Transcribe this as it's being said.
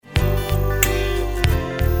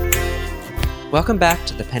Welcome back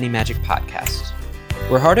to the Penny Magic Podcast.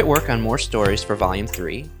 We're hard at work on more stories for Volume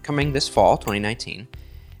 3, coming this fall, 2019,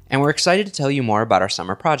 and we're excited to tell you more about our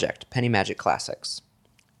summer project, Penny Magic Classics.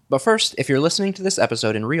 But first, if you're listening to this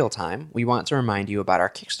episode in real time, we want to remind you about our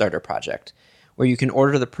Kickstarter project, where you can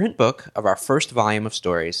order the print book of our first volume of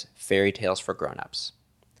stories, Fairy Tales for Grown-Ups.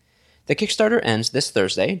 The Kickstarter ends this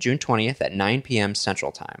Thursday, June 20th at 9 p.m.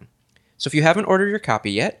 Central Time. So if you haven't ordered your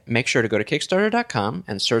copy yet, make sure to go to Kickstarter.com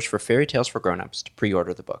and search for Fairy Tales for Grown-Ups to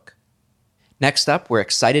pre-order the book. Next up, we're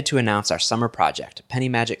excited to announce our summer project, Penny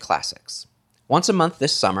Magic Classics. Once a month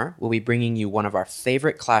this summer, we'll be bringing you one of our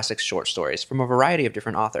favorite classics short stories from a variety of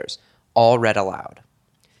different authors, all read aloud.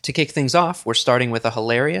 To kick things off, we're starting with a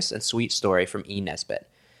hilarious and sweet story from E. Nesbit.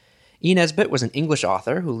 E. Nesbit was an English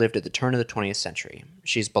author who lived at the turn of the 20th century.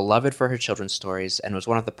 She's beloved for her children's stories and was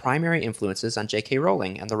one of the primary influences on J.K.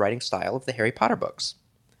 Rowling and the writing style of the Harry Potter books.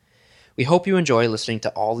 We hope you enjoy listening to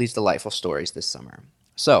all these delightful stories this summer.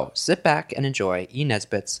 So, sit back and enjoy E.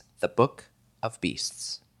 Nesbit's The Book of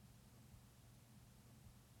Beasts.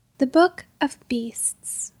 The Book of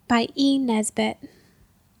Beasts by E. Nesbit.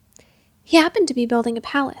 He happened to be building a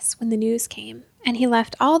palace when the news came, and he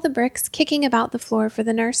left all the bricks kicking about the floor for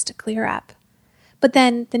the nurse to clear up. But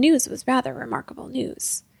then the news was rather remarkable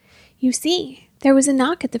news. You see, there was a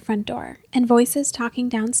knock at the front door, and voices talking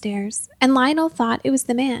downstairs, and Lionel thought it was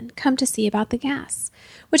the man come to see about the gas,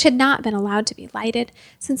 which had not been allowed to be lighted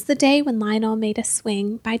since the day when Lionel made a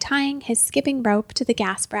swing by tying his skipping rope to the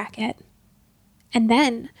gas bracket. And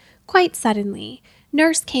then, quite suddenly,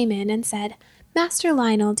 Nurse came in and said, "Master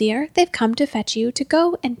Lionel, dear, they've come to fetch you to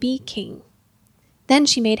go and be king." Then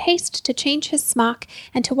she made haste to change his smock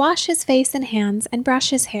and to wash his face and hands and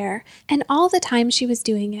brush his hair, and all the time she was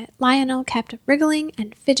doing it, Lionel kept wriggling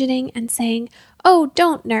and fidgeting and saying, "Oh,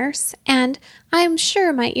 don't, nurse," and "I am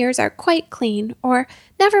sure my ears are quite clean," or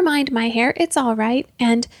 "Never mind my hair, it's all right,"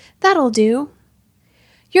 and "That'll do."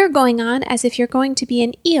 "You're going on as if you're going to be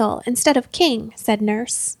an eel instead of king," said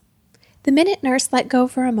Nurse. The minute Nurse let go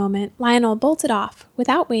for a moment, Lionel bolted off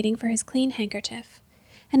without waiting for his clean handkerchief.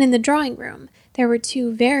 And in the drawing-room, there were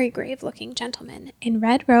two very grave-looking gentlemen in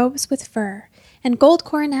red robes with fur, and gold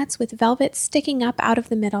coronets with velvet sticking up out of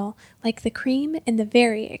the middle, like the cream in the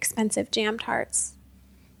very expensive jam tarts.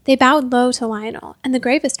 They bowed low to Lionel, and the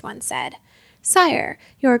gravest one said, "Sire,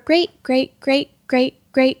 your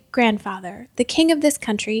great-great-great-great-great-grandfather, the king of this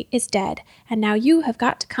country, is dead, and now you have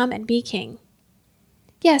got to come and be king."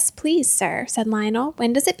 "Yes, please, sir," said Lionel.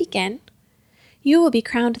 "When does it begin?" "You will be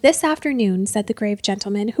crowned this afternoon," said the grave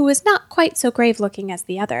gentleman, who was not quite so grave-looking as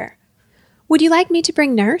the other. "Would you like me to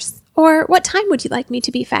bring Nurse? Or what time would you like me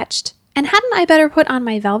to be fetched? And hadn't I better put on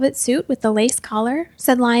my velvet suit with the lace collar?"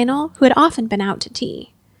 said Lionel, who had often been out to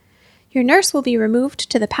tea. "Your nurse will be removed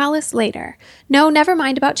to the palace later. No, never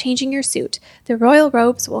mind about changing your suit. The royal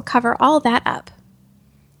robes will cover all that up."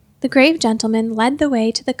 The grave gentleman led the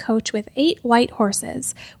way to the coach with 8 white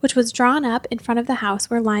horses, which was drawn up in front of the house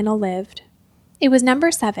where Lionel lived. It was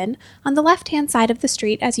number 7, on the left-hand side of the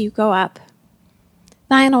street as you go up.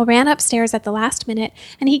 Lionel ran upstairs at the last minute,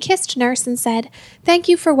 and he kissed Nurse and said, "Thank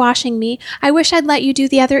you for washing me. I wish I'd let you do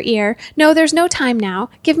the other ear. No, there's no time now.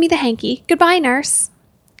 Give me the hanky. Goodbye, Nurse."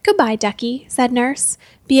 "Goodbye, ducky," said Nurse.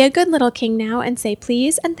 "Be a good little king now, and say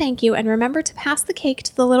please and thank you, and remember to pass the cake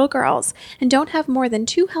to the little girls, and don't have more than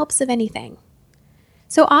 2 helps of anything."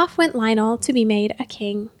 So off went Lionel to be made a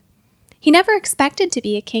king. He never expected to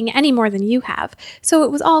be a king any more than you have, so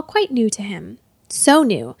it was all quite new to him. So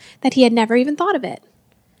new that he had never even thought of it.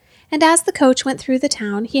 And as the coach went through the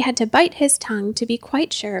town, he had to bite his tongue to be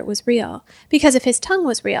quite sure it was real, because if his tongue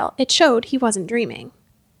was real, it showed he wasn't dreaming.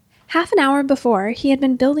 Half an hour before, he had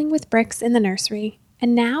been building with bricks in the nursery,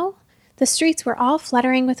 and now the streets were all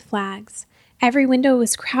fluttering with flags. Every window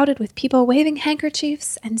was crowded with people waving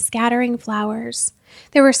handkerchiefs and scattering flowers.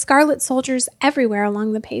 There were scarlet soldiers everywhere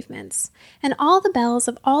along the pavements, and all the bells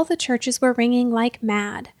of all the churches were ringing like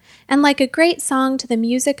mad. And like a great song to the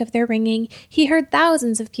music of their ringing, he heard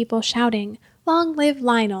thousands of people shouting, "Long live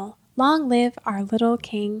Lionel! Long live our little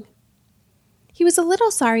king!" He was a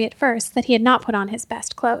little sorry at first that he had not put on his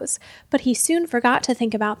best clothes, but he soon forgot to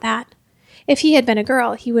think about that. If he had been a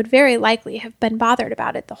girl, he would very likely have been bothered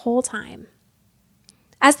about it the whole time.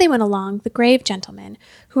 As they went along, the grave gentlemen,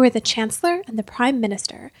 who were the Chancellor and the Prime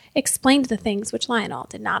Minister, explained the things which Lionel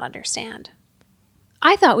did not understand.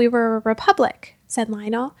 "I thought we were a republic," said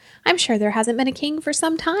Lionel. "I'm sure there hasn't been a king for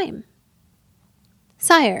some time."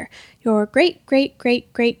 "Sire, your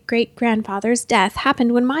great-great-great-great-great-grandfather's death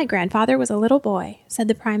happened when my grandfather was a little boy," said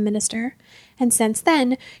the Prime Minister, "and since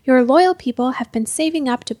then your loyal people have been saving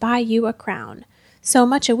up to buy you a crown. So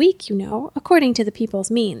much a week, you know, according to the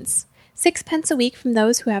people's means. 6 pence a week from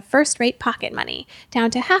those who have first-rate pocket money,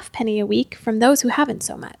 down to halfpenny a week from those who haven't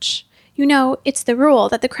so much. You know, it's the rule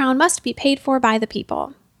that the crown must be paid for by the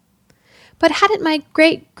people. But hadn't my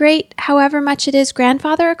great, however much it is,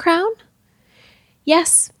 grandfather a crown?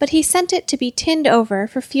 Yes, but he sent it to be tinned over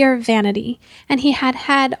for fear of vanity, and he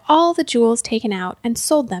had all the jewels taken out and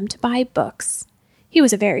sold them to buy books. He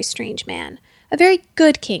was a very strange man. A very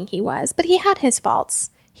good king he was, but he had his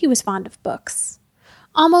faults. He was fond of books.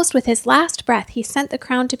 Almost with his last breath he sent the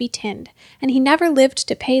crown to be tinned, and he never lived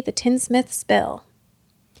to pay the tinsmith's bill.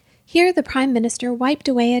 Here the Prime Minister wiped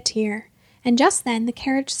away a tear, and just then the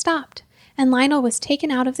carriage stopped, and Lionel was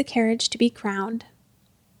taken out of the carriage to be crowned.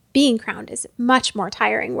 Being crowned is much more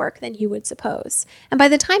tiring work than you would suppose, and by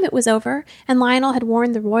the time it was over, and Lionel had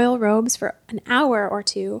worn the royal robes for an hour or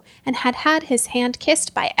two, and had had his hand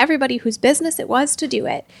kissed by everybody whose business it was to do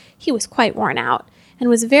it, he was quite worn out, and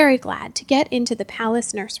was very glad to get into the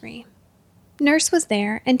palace nursery. Nurse was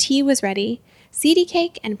there, and tea was ready, seedy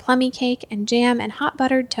cake and plummy cake and jam and hot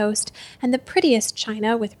buttered toast, and the prettiest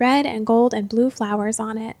china with red and gold and blue flowers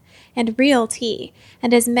on it, and real tea,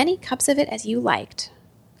 and as many cups of it as you liked.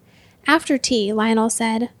 After tea, Lionel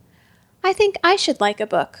said, "I think I should like a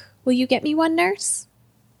book. Will you get me one, Nurse?"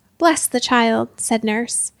 "Bless the child," said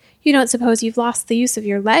Nurse. "You don't suppose you've lost the use of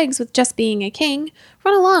your legs with just being a king?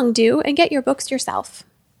 Run along, do, and get your books yourself."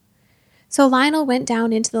 So Lionel went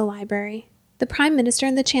down into the library. The Prime Minister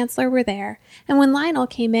and the Chancellor were there, and when Lionel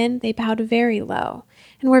came in, they bowed very low,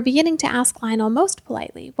 and were beginning to ask Lionel most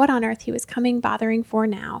politely what on earth he was coming bothering for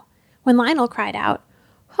now, when Lionel cried out,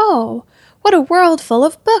 "Oh, what a world full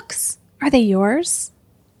of books! Are they yours?"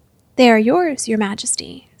 "They are yours, your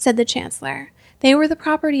Majesty," said the Chancellor. "They were the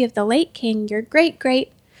property of the late king, your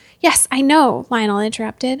great-great—" "Yes, I know," Lionel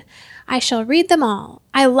interrupted. "I shall read them all.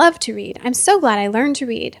 I love to read. I'm so glad I learned to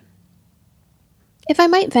read." "If I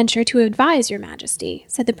might venture to advise your Majesty,"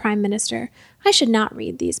 said the Prime Minister, "I should not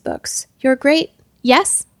read these books. Your great—"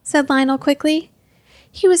 "Yes?" said Lionel quickly.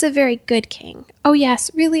 "He was a very good king. Oh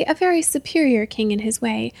yes, really a very superior king in his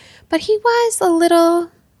way, but he was a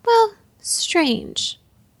little, well, strange."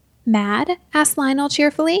 "Mad?" asked Lionel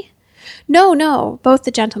cheerfully. No, both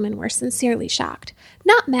the gentlemen were sincerely shocked.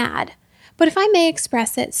 "Not mad, but if I may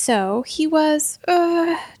express it so, he was,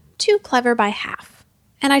 too clever by half,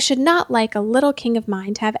 and I should not like a little king of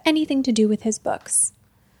mine to have anything to do with his books."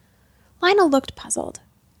 Lionel looked puzzled.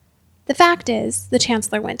 "The fact is," the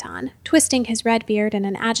Chancellor went on, twisting his red beard in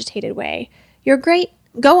an agitated way, "your great—"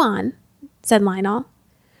 "Go on," said Lionel,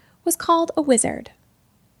 "was called a wizard."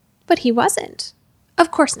 "But he wasn't." "Of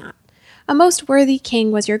course not. A most worthy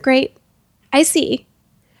king was your great—" "I see.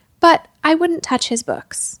 But I wouldn't touch his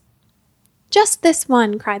books." "Just this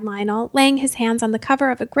one," cried Lionel, laying his hands on the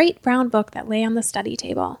cover of a great brown book that lay on the study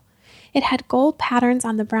table. It had gold patterns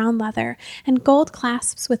on the brown leather, and gold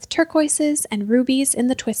clasps with turquoises and rubies in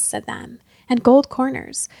the twists of them, and gold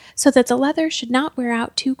corners, so that the leather should not wear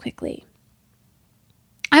out too quickly.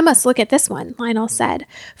 "I must look at this one," Lionel said,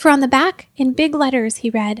 for on the back, in big letters, he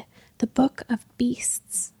read, "The Book of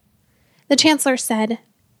Beasts." The Chancellor said,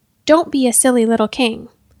 "Don't be a silly little king."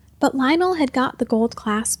 But Lionel had got the gold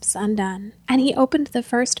clasps undone, and he opened the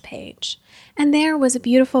first page, and there was a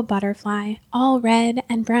beautiful butterfly, all red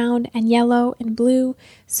and brown and yellow and blue,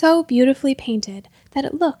 so beautifully painted that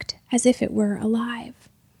it looked as if it were alive.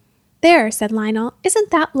 "There," said Lionel,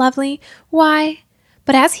 "isn't that lovely? Why—"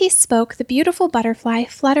 But as he spoke, the beautiful butterfly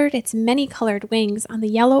fluttered its many-colored wings on the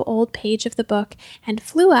yellow old page of the book and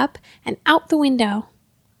flew up and out the window.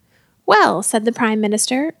 "Well," said the Prime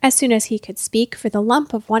Minister, as soon as he could speak for the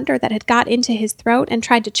lump of wonder that had got into his throat and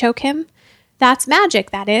tried to choke him, "that's magic,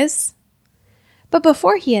 that is." But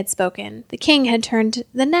before he had spoken, the king had turned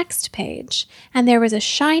the next page, and there was a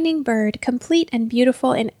shining bird, complete and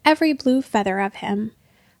beautiful in every blue feather of him.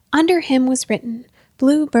 Under him was written,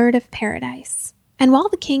 "Blue Bird of Paradise." And while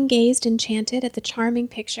the king gazed enchanted at the charming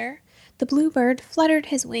picture, the blue bird fluttered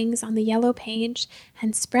his wings on the yellow page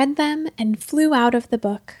and spread them and flew out of the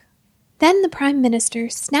book. Then the Prime Minister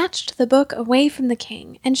snatched the book away from the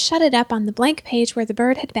king and shut it up on the blank page where the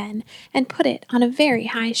bird had been and put it on a very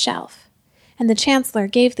high shelf. And the Chancellor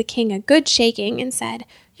gave the king a good shaking and said,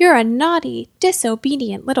 "You're a naughty,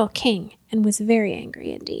 disobedient little king," and was very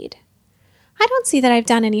angry indeed. "I don't see that I've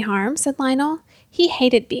done any harm," said Lionel. He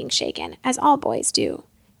hated being shaken, as all boys do.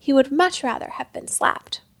 He would much rather have been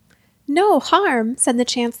slapped. "No harm," said the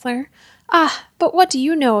Chancellor. "Ah, but what do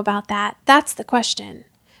you know about that? That's the question.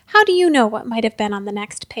 How do you know what might have been on the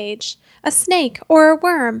next page? A snake, or a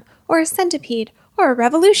worm, or a centipede, or a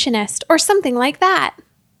revolutionist, or something like that?"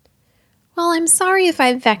 Well, I'm sorry if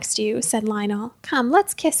I've vexed you, said Lionel. Come,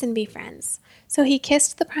 let's kiss and be friends. So he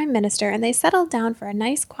kissed the Prime Minister, and they settled down for a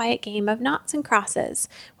nice quiet game of noughts and crosses,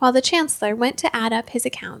 while the Chancellor went to add up his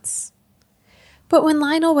accounts. But when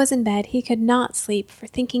Lionel was in bed, he could not sleep for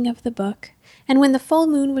thinking of the book, and when the full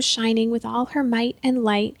moon was shining with all her might and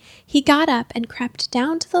light, he got up and crept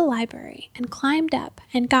down to the library and climbed up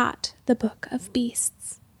and got the Book of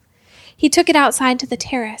Beasts. He took it outside to the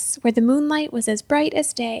terrace, where the moonlight was as bright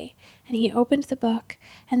as day, and he opened the book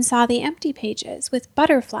and saw the empty pages with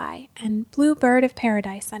Butterfly and Blue Bird of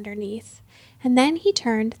Paradise underneath, and then he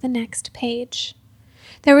turned the next page.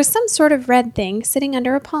 There was some sort of red thing sitting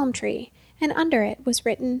under a palm tree, and under it was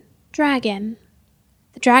written, Dragon.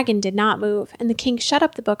 The dragon did not move, and the king shut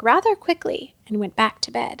up the book rather quickly and went back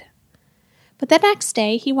to bed. But the next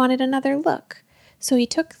day he wanted another look, so he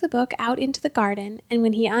took the book out into the garden, and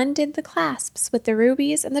when he undid the clasps with the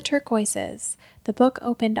rubies and the turquoises, the book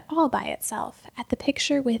opened all by itself at the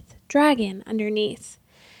picture with Dragon underneath.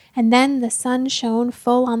 And then the sun shone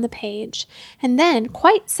full on the page, and then,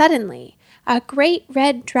 quite suddenly, a great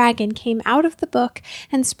red dragon came out of the book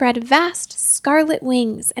and spread vast scarlet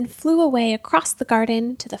wings and flew away across the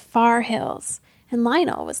garden to the far hills, and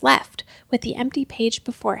Lionel was left with the empty page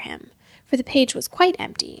before him, for the page was quite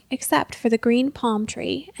empty, except for the green palm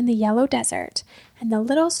tree and the yellow desert, and the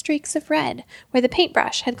little streaks of red where the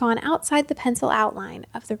paintbrush had gone outside the pencil outline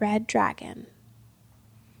of the red dragon.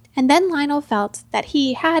 And then Lionel felt that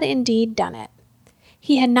he had indeed done it.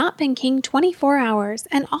 He had not been king 24 hours,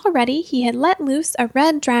 and already he had let loose a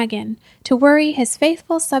red dragon to worry his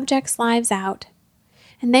faithful subjects' lives out.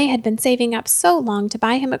 And they had been saving up so long to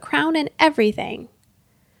buy him a crown and everything.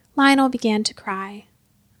 Lionel began to cry.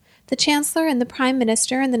 The Chancellor and the Prime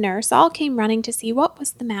Minister and the nurse all came running to see what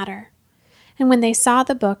was the matter. And when they saw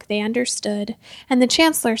the book, they understood, and the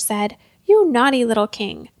Chancellor said, You naughty little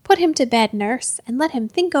king, put him to bed, nurse, and let him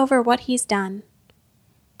think over what he's done.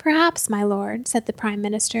 Perhaps, my lord, said the Prime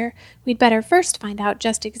Minister, we'd better first find out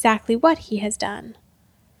just exactly what he has done.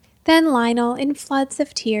 Then Lionel, in floods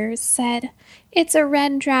of tears, said, It's a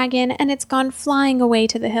red dragon, and it's gone flying away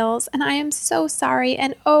to the hills, and I am so sorry,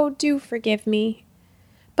 and oh, do forgive me.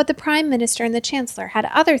 But the Prime Minister and the Chancellor had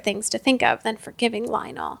other things to think of than forgiving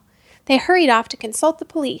Lionel. They hurried off to consult the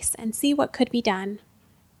police and see what could be done.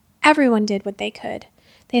 Everyone did what they could.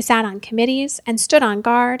 They sat on committees and stood on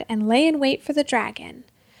guard and lay in wait for the dragon.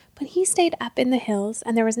 But he stayed up in the hills,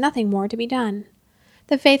 and there was nothing more to be done.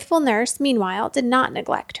 The faithful nurse, meanwhile, did not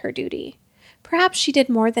neglect her duty. Perhaps she did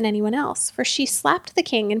more than anyone else, for she slapped the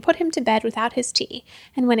king and put him to bed without his tea,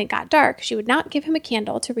 and when it got dark, she would not give him a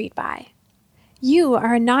candle to read by. You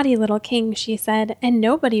are a naughty little king, she said, and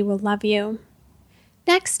nobody will love you.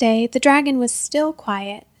 Next day, the dragon was still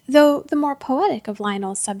quiet, though the more poetic of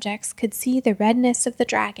Lionel's subjects could see the redness of the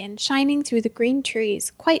dragon shining through the green trees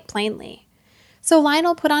quite plainly. So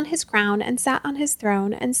Lionel put on his crown and sat on his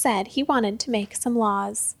throne and said he wanted to make some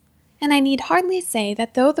laws. And I need hardly say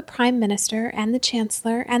that though the Prime Minister and the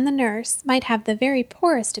Chancellor and the nurse might have the very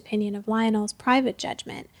poorest opinion of Lionel's private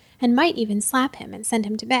judgment, and might even slap him and send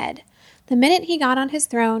him to bed, the minute he got on his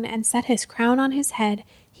throne and set his crown on his head,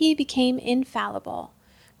 he became infallible,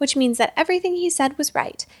 which means that everything he said was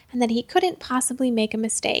right, and that he couldn't possibly make a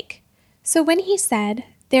mistake. So when he said,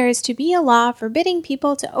 There is to be a law forbidding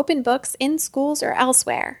people to open books in schools or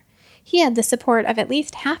elsewhere, he had the support of at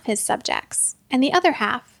least half his subjects, and the other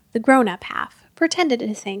half, the grown-up half, pretended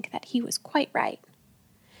to think that he was quite right.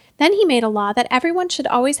 Then he made a law that everyone should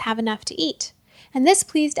always have enough to eat, and this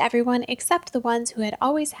pleased everyone except the ones who had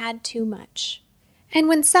always had too much. And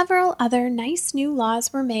when several other nice new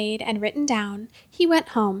laws were made and written down, he went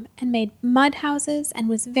home and made mud houses and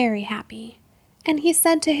was very happy. And he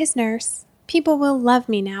said to his nurse, People will love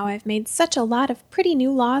me now I've made such a lot of pretty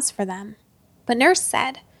new laws for them. But nurse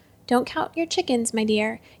said, Don't count your chickens, my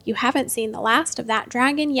dear. You haven't seen the last of that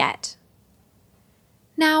dragon yet.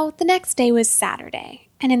 Now, the next day was Saturday,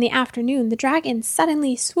 and in the afternoon the dragon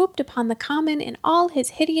suddenly swooped upon the common in all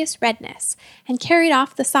his hideous redness, and carried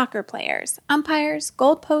off the soccer players, umpires,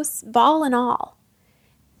 goalposts, ball and all.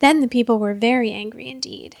 Then the people were very angry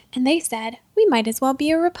indeed, and they said, We might as well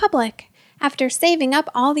be a republic, after saving up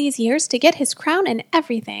all these years to get his crown and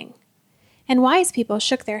everything. And wise people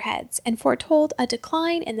shook their heads, and foretold a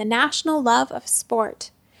decline in the national love of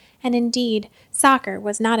sport. And indeed, soccer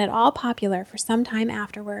was not at all popular for some time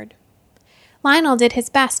afterward. Lionel did his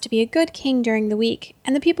best to be a good king during the week,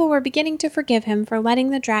 and the people were beginning to forgive him for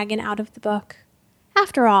letting the dragon out of the book.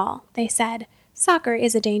 After all, they said, soccer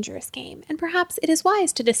is a dangerous game, and perhaps it is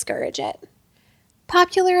wise to discourage it.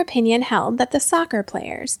 Popular opinion held that the soccer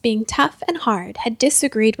players, being tough and hard, had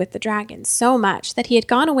disagreed with the dragon so much that he had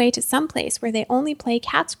gone away to some place where they only play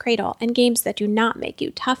cat's cradle and games that do not make you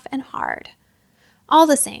tough and hard. All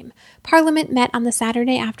the same, Parliament met on the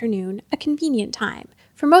Saturday afternoon, a convenient time,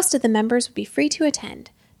 for most of the members would be free to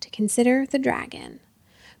attend, to consider the dragon.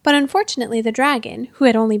 But unfortunately the dragon, who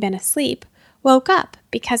had only been asleep, woke up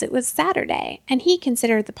because it was Saturday, and he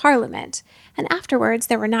considered the Parliament, and afterwards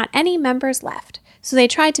there were not any members left, so they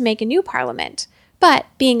tried to make a new Parliament. But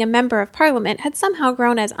being a member of Parliament had somehow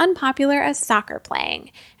grown as unpopular as soccer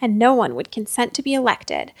playing, and no one would consent to be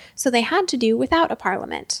elected, so they had to do without a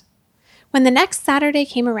Parliament. When the next Saturday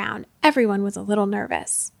came around, everyone was a little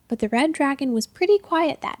nervous, but the red dragon was pretty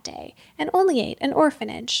quiet that day and only ate an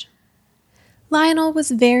orphanage. Lionel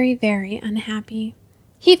was very, very unhappy.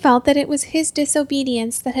 He felt that it was his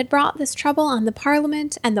disobedience that had brought this trouble on the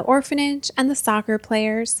Parliament and the orphanage and the soccer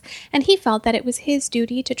players, and he felt that it was his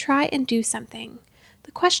duty to try and do something.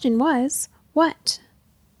 The question was, what?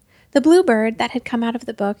 The bluebird that had come out of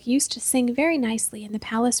the book used to sing very nicely in the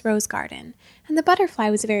palace rose garden, and the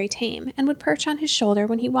butterfly was very tame and would perch on his shoulder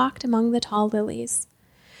when he walked among the tall lilies.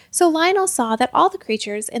 So Lionel saw that all the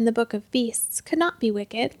creatures in the book of beasts could not be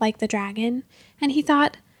wicked like the dragon, and he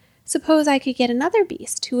thought, suppose I could get another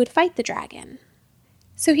beast who would fight the dragon.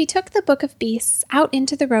 So he took the book of beasts out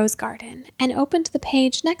into the rose garden and opened the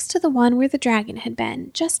page next to the one where the dragon had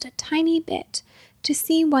been, just a tiny bit, to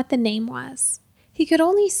see what the name was. He could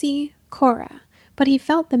only see Cora, but he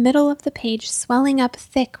felt the middle of the page swelling up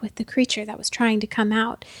thick with the creature that was trying to come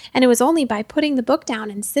out, and it was only by putting the book down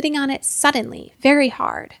and sitting on it suddenly, very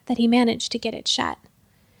hard, that he managed to get it shut.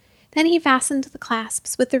 Then he fastened the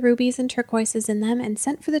clasps with the rubies and turquoises in them and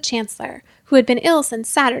sent for the Chancellor, who had been ill since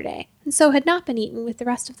Saturday, and so had not been eaten with the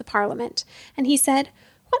rest of the Parliament, and he said,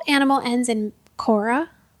 "What animal ends in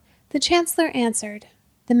Cora?" The Chancellor answered,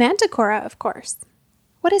 "The Manticora, of course."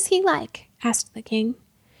 "What is he like?" asked the king.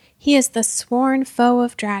 "He is the sworn foe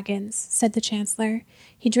of dragons," said the Chancellor.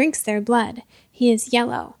 "He drinks their blood. He is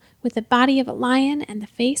yellow, with the body of a lion and the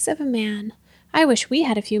face of a man. I wish we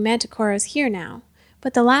had a few Manticoras here now.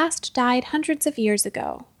 But the last died hundreds of years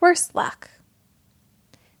ago. Worse luck."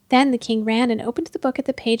 Then the king ran and opened the book at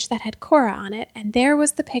the page that had Cora on it, and there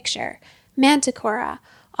was the picture, Manticora,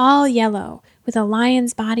 all yellow, with a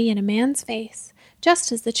lion's body and a man's face,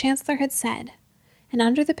 just as the Chancellor had said. And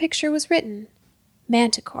under the picture was written,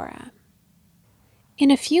 Manticora. In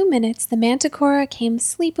a few minutes the Manticora came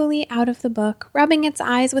sleepily out of the book, rubbing its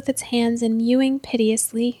eyes with its hands and mewing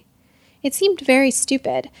piteously. It seemed very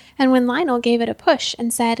stupid, and when Lionel gave it a push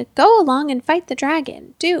and said, "Go along and fight the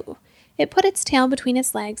dragon, do," it put its tail between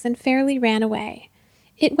its legs and fairly ran away.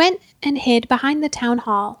 It went and hid behind the town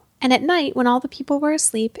hall, and at night, when all the people were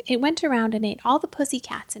asleep, it went around and ate all the pussy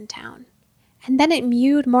cats in town. And then it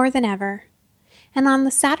mewed more than ever. And on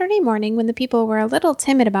the Saturday morning, when the people were a little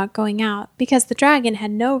timid about going out, because the dragon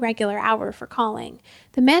had no regular hour for calling,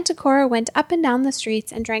 the Manticora went up and down the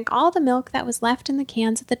streets and drank all the milk that was left in the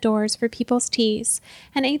cans at the doors for people's teas,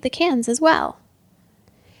 and ate the cans as well.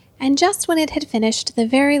 And just when it had finished the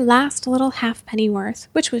very last little halfpenny worth,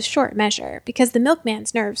 which was short measure, because the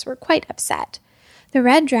milkman's nerves were quite upset, the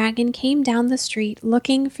red dragon came down the street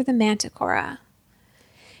looking for the Manticora.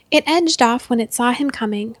 It edged off when it saw him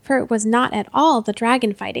coming, for it was not at all the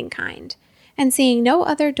dragon-fighting kind, and seeing no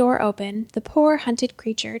other door open, the poor hunted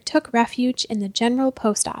creature took refuge in the general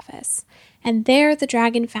post office, and there the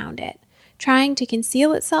dragon found it, trying to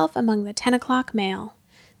conceal itself among the 10 o'clock mail.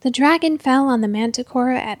 The dragon fell on the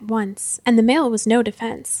Manticora at once, and the mail was no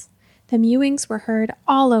defense. The mewings were heard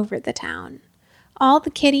all over the town. All the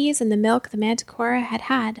kitties and the milk the Manticora had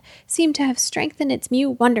had seemed to have strengthened its mew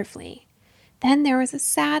wonderfully. Then there was a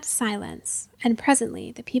sad silence, and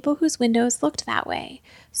presently the people whose windows looked that way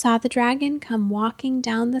saw the dragon come walking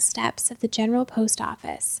down the steps of the general post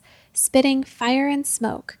office, spitting fire and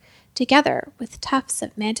smoke, together with tufts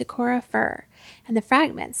of Manticora fur and the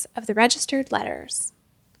fragments of the registered letters.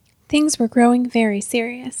 Things were growing very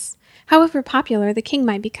serious. However popular the king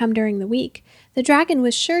might become during the week, the dragon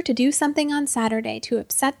was sure to do something on Saturday to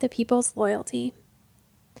upset the people's loyalty.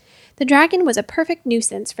 The dragon was a perfect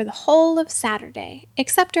nuisance for the whole of Saturday,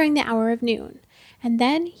 except during the hour of noon, and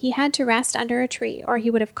then he had to rest under a tree, or he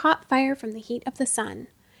would have caught fire from the heat of the sun.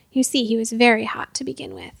 You see, he was very hot to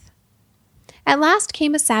begin with. At last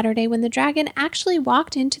came a Saturday when the dragon actually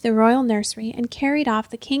walked into the royal nursery and carried off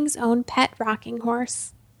the king's own pet rocking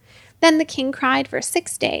horse. Then the king cried for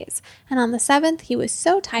 6 days, and on the 7th he was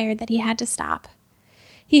so tired that he had to stop.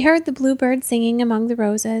 He heard the bluebird singing among the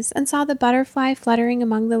roses and saw the butterfly fluttering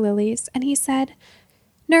among the lilies, and he said,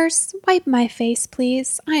 "Nurse, wipe my face,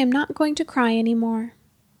 please. I am not going to cry any more."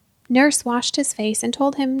 Nurse washed his face and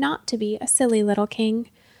told him not to be a silly little king.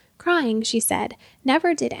 Crying, she said,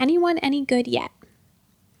 never did anyone any good yet.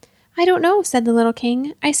 "I don't know," said the little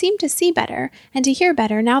king. "I seem to see better and to hear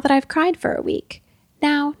better now that I've cried for a week.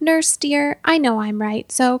 Now, nurse dear, I know I'm right,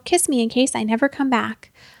 so kiss me in case I never come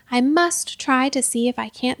back. I must try to see if I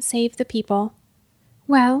can't save the people."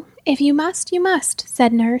 "Well, if you must,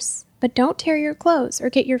 said Nurse, "but don't tear your clothes or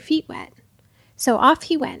get your feet wet." So off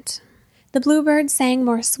he went. The bluebird sang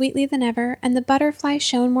more sweetly than ever, and the butterfly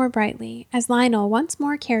shone more brightly, as Lionel once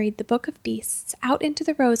more carried the Book of Beasts out into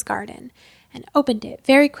the rose garden, and opened it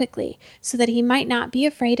very quickly, so that he might not be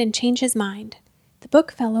afraid and change his mind. The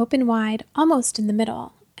book fell open wide, almost in the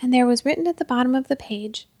middle, and there was written at the bottom of the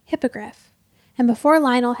page, "Hippogriff." And before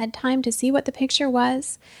Lionel had time to see what the picture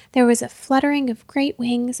was, there was a fluttering of great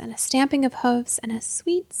wings and a stamping of hoofs and a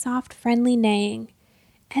sweet, soft, friendly neighing.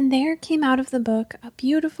 And there came out of the book a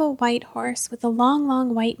beautiful white horse with a long,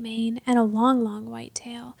 long white mane and a long, long white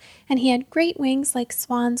tail, and he had great wings like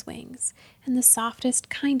swan's wings, and the softest,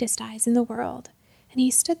 kindest eyes in the world, and he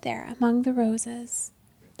stood there among the roses.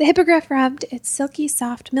 The hippogriff rubbed its silky,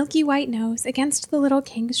 soft, milky white nose against the little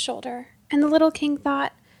king's shoulder, and the little king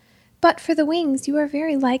thought, "But for the wings, you are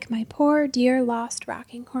very like my poor, dear, lost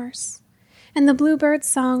rocking horse." And the bluebird's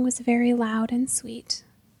song was very loud and sweet.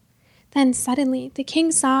 Then suddenly the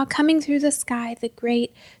king saw coming through the sky the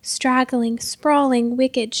great, straggling, sprawling,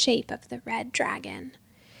 wicked shape of the red dragon.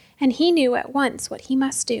 And he knew at once what he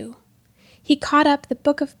must do. He caught up the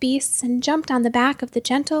Book of Beasts and jumped on the back of the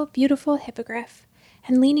gentle, beautiful hippogriff,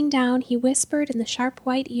 and leaning down he whispered in the sharp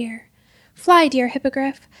white ear, "Fly, dear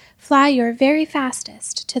hippogriff, fly your very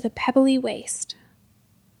fastest to the pebbly waste."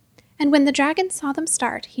 And when the dragon saw them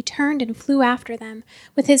start, he turned and flew after them,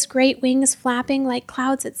 with his great wings flapping like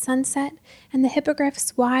clouds at sunset, and the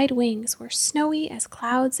hippogriff's wide wings were snowy as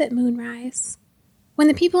clouds at moonrise. When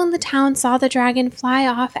the people in the town saw the dragon fly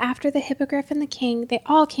off after the hippogriff and the king, they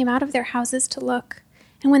all came out of their houses to look,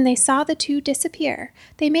 and when they saw the two disappear,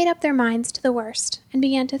 they made up their minds to the worst, and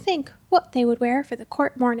began to think what they would wear for the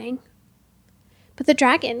court morning. But the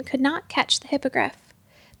dragon could not catch the hippogriff.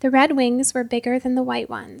 The red wings were bigger than the white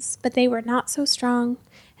ones, but they were not so strong,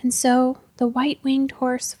 and so the white-winged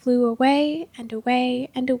horse flew away and away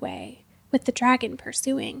and away, with the dragon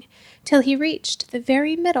pursuing, till he reached the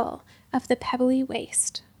very middle of the pebbly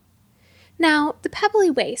waste. Now, the pebbly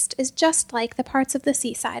waste is just like the parts of the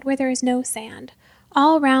seaside where there is no sand,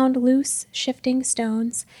 all round loose, shifting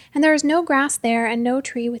stones, and there is no grass there and no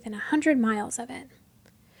tree within 100 miles of it.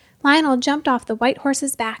 Lionel jumped off the white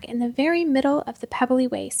horse's back in the very middle of the pebbly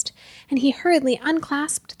waste, and he hurriedly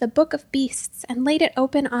unclasped the Book of Beasts and laid it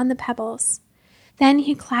open on the pebbles. Then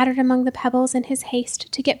he clattered among the pebbles in his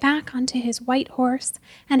haste to get back onto his white horse,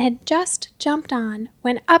 and had just jumped on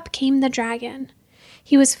when up came the dragon.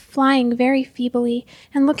 He was flying very feebly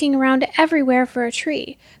and looking around everywhere for a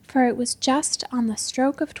tree, for it was just on the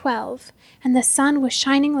stroke of 12, and the sun was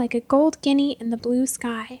shining like a gold guinea in the blue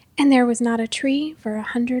sky, and there was not a tree for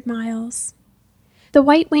 100 miles. The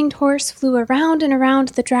white-winged horse flew around and around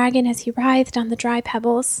the dragon as he writhed on the dry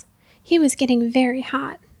pebbles. He was getting very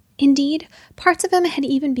hot. Indeed, parts of him had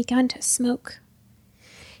even begun to smoke.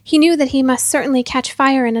 He knew that he must certainly catch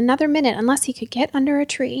fire in another minute unless he could get under a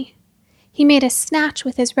tree. He made a snatch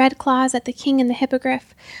with his red claws at the king and the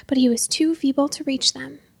hippogriff, but he was too feeble to reach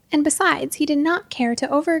them, and besides, he did not care to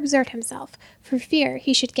overexert himself for fear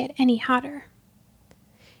he should get any hotter.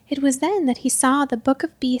 It was then that he saw the Book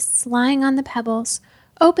of Beasts lying on the pebbles,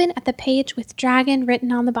 open at the page with dragon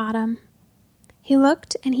written on the bottom. He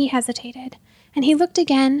looked and he hesitated, and he looked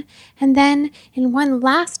again, and then, in one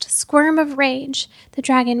last squirm of rage, the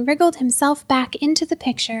dragon wriggled himself back into the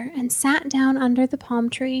picture and sat down under the palm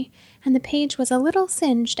tree, and the page was a little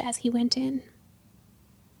singed as he went in.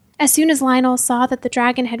 As soon as Lionel saw that the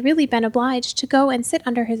dragon had really been obliged to go and sit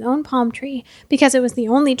under his own palm tree, because it was the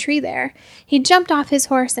only tree there, he jumped off his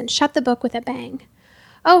horse and shut the book with a bang.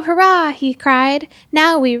 "Oh, hurrah!" he cried.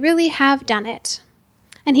 "Now we really have done it."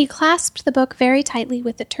 And he clasped the book very tightly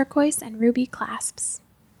with the turquoise and ruby clasps.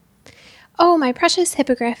 "Oh, my precious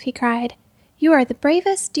hippogriff," he cried, "you are the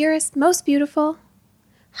bravest, dearest, most beautiful—"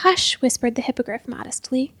 "Hush," whispered the hippogriff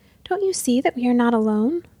modestly. "Don't you see that we are not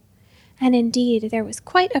alone?" And indeed there was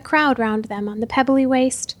quite a crowd round them on the pebbly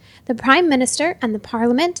waste, the Prime Minister and the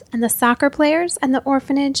Parliament and the soccer players and the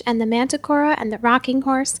orphanage and the manticora and the rocking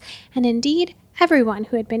horse, and indeed everyone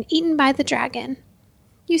who had been eaten by the dragon.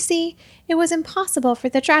 You see, it was impossible for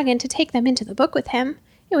the dragon to take them into the book with him.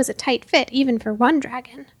 It was a tight fit even for one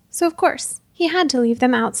dragon, so of course he had to leave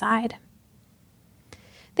them outside.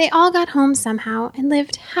 They all got home somehow and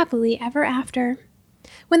lived happily ever after.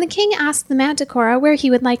 When the king asked the Manticora where he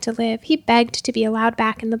would like to live, he begged to be allowed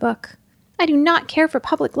back in the book. "I do not care for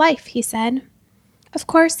public life," he said. Of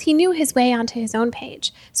course, he knew his way onto his own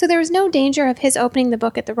page, so there was no danger of his opening the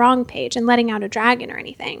book at the wrong page and letting out a dragon or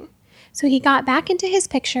anything. So he got back into his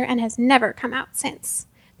picture and has never come out since.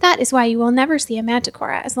 That is why you will never see a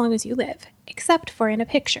Manticora as long as you live, except for in a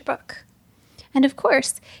picture book. And of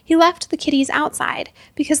course, he left the kitties outside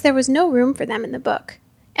because there was no room for them in the book,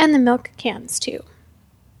 and the milk cans too.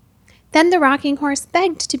 Then the rocking horse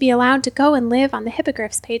begged to be allowed to go and live on the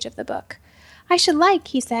hippogriff's page of the book. "I should like,"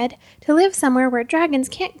 he said, "to live somewhere where dragons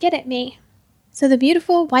can't get at me." So the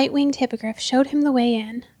beautiful white-winged hippogriff showed him the way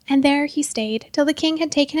in, and there he stayed till the king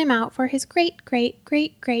had taken him out for his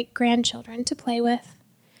great-great-great-great-grandchildren to play with.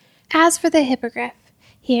 As for the hippogriff,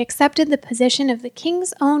 he accepted the position of the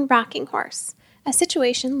king's own rocking horse, a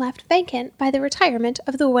situation left vacant by the retirement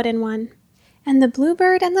of the wooden one. And the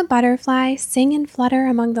bluebird and the butterfly sing and flutter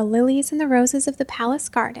among the lilies and the roses of the palace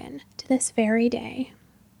garden to this very day.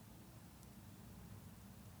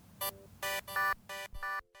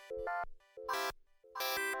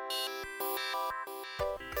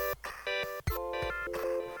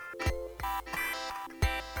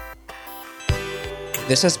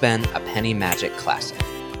 This has been a Penny Magic Classic.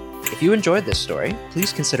 If you enjoyed this story,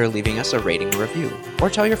 please consider leaving us a rating or review, or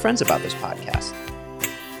tell your friends about this podcast.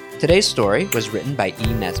 Today's story was written by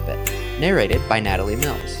E. Nesbitt, narrated by Natalie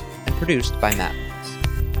Mills, and produced by Matt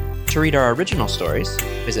Mills. To read our original stories,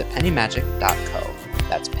 visit pennymagic.co.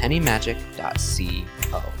 That's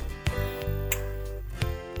pennymagic.co.